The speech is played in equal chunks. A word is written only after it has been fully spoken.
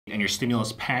and your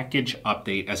stimulus package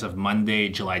update as of Monday,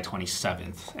 July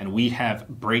 27th. And we have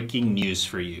breaking news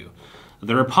for you.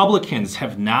 The Republicans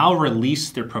have now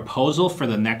released their proposal for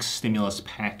the next stimulus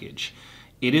package.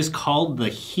 It is called the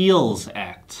HEALS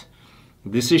Act.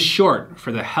 This is short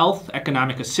for the Health,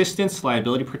 Economic Assistance,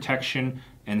 Liability Protection,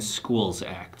 and Schools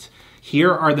Act.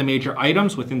 Here are the major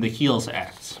items within the HEALS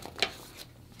Act.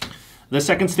 The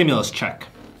second stimulus check.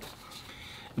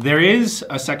 There is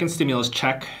a second stimulus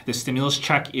check. The stimulus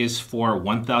check is for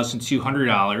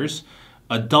 $1,200.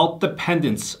 Adult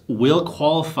dependents will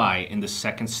qualify in the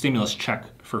second stimulus check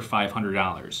for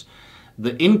 $500.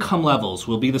 The income levels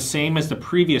will be the same as the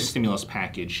previous stimulus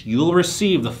package. You'll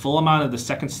receive the full amount of the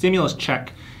second stimulus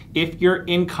check if your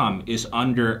income is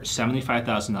under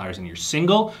 $75,000 and you're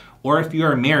single, or if you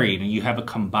are married and you have a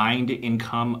combined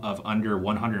income of under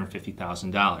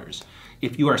 $150,000.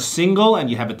 If you are single and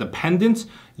you have a dependent,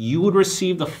 you would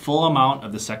receive the full amount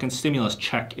of the second stimulus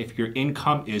check if your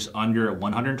income is under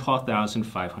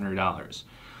 $112,500.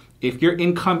 If your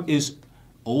income is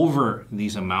over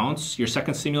these amounts, your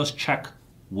second stimulus check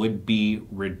would be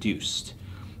reduced.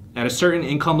 At a certain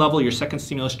income level, your second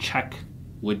stimulus check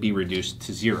would be reduced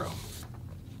to zero.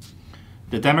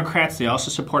 The Democrats, they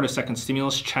also support a second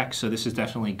stimulus check, so this is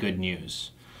definitely good news.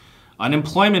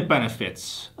 Unemployment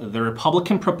benefits. The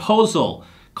Republican proposal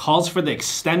calls for the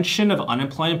extension of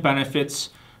unemployment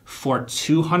benefits for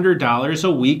 $200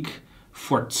 a week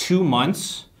for 2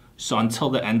 months, so until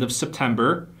the end of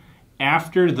September.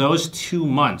 After those 2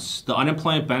 months, the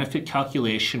unemployment benefit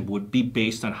calculation would be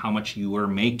based on how much you are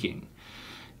making.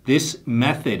 This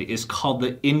method is called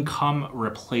the income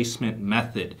replacement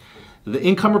method. The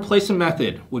income replacement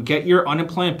method would get your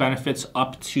unemployment benefits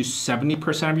up to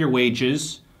 70% of your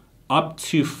wages, up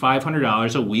to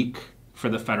 $500 a week for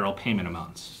the federal payment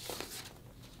amounts.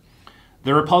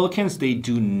 The Republicans, they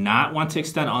do not want to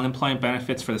extend unemployment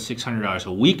benefits for the $600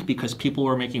 a week because people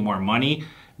were making more money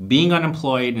being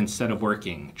unemployed instead of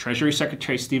working. Treasury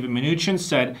Secretary Steven Mnuchin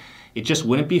said it just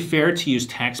wouldn't be fair to use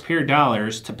taxpayer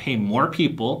dollars to pay more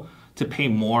people, to pay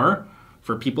more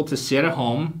for people to sit at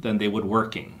home than they would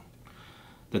working.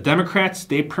 The Democrats,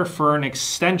 they prefer an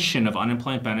extension of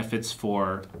unemployment benefits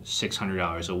for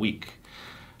 $600 a week.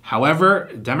 However,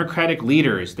 Democratic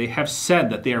leaders, they have said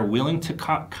that they are willing to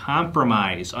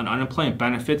compromise on unemployment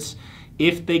benefits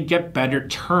if they get better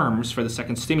terms for the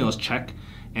second stimulus check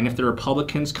and if the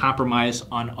Republicans compromise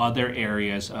on other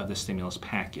areas of the stimulus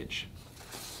package.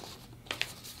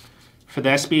 For the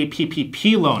SBA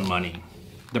PPP loan money,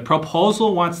 the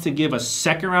proposal wants to give a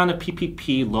second round of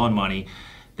PPP loan money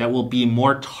that will be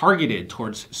more targeted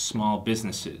towards small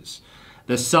businesses.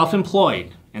 The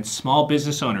self-employed and small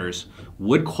business owners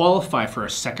would qualify for a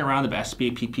second round of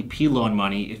SBA PPP loan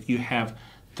money if you have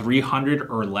 300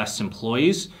 or less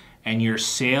employees and your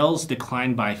sales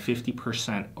decline by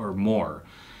 50% or more.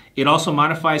 It also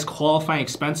modifies qualifying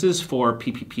expenses for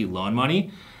PPP loan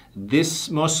money. This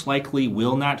most likely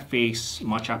will not face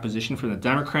much opposition from the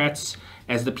Democrats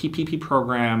as the PPP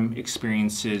program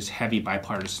experiences heavy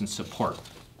bipartisan support.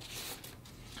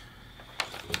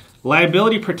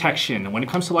 Liability protection. When it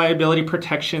comes to liability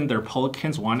protection, the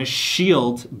Republicans want to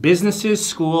shield businesses,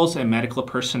 schools, and medical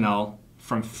personnel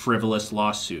from frivolous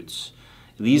lawsuits.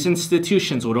 These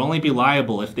institutions would only be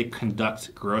liable if they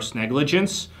conduct gross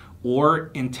negligence or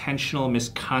intentional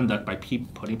misconduct by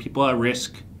putting people at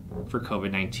risk for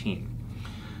COVID-19.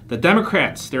 The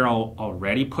Democrats, they're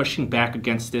already pushing back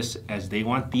against this as they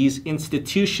want these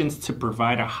institutions to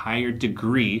provide a higher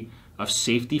degree of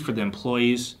safety for the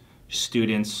employees,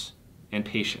 students, and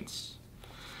patients.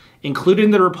 Included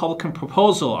in the Republican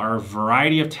proposal are a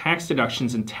variety of tax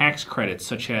deductions and tax credits,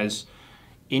 such as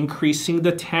increasing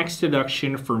the tax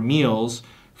deduction for meals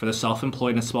for the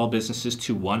self-employed and small businesses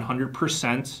to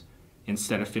 100%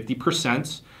 instead of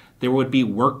 50%. There would be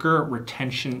worker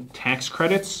retention tax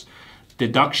credits,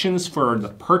 deductions for the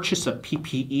purchase of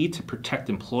PPE to protect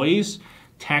employees,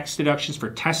 tax deductions for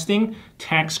testing,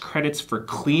 tax credits for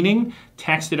cleaning,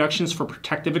 tax deductions for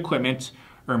protective equipment,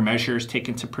 or measures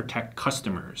taken to protect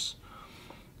customers.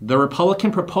 The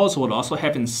Republican proposal would also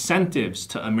have incentives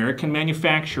to American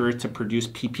manufacturers to produce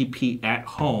PPP at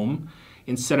home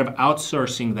instead of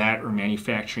outsourcing that or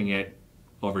manufacturing it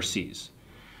overseas.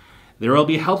 There will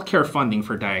be healthcare funding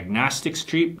for diagnostics,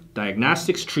 treatment,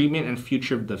 and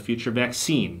the future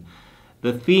vaccine.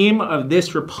 The theme of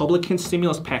this Republican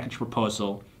stimulus package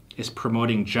proposal is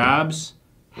promoting jobs,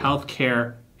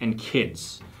 healthcare, and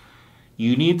kids.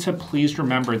 You need to please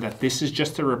remember that this is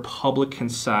just the Republican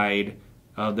side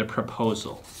of the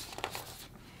proposal.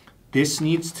 This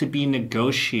needs to be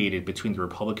negotiated between the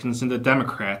Republicans and the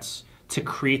Democrats to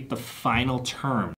create the final terms.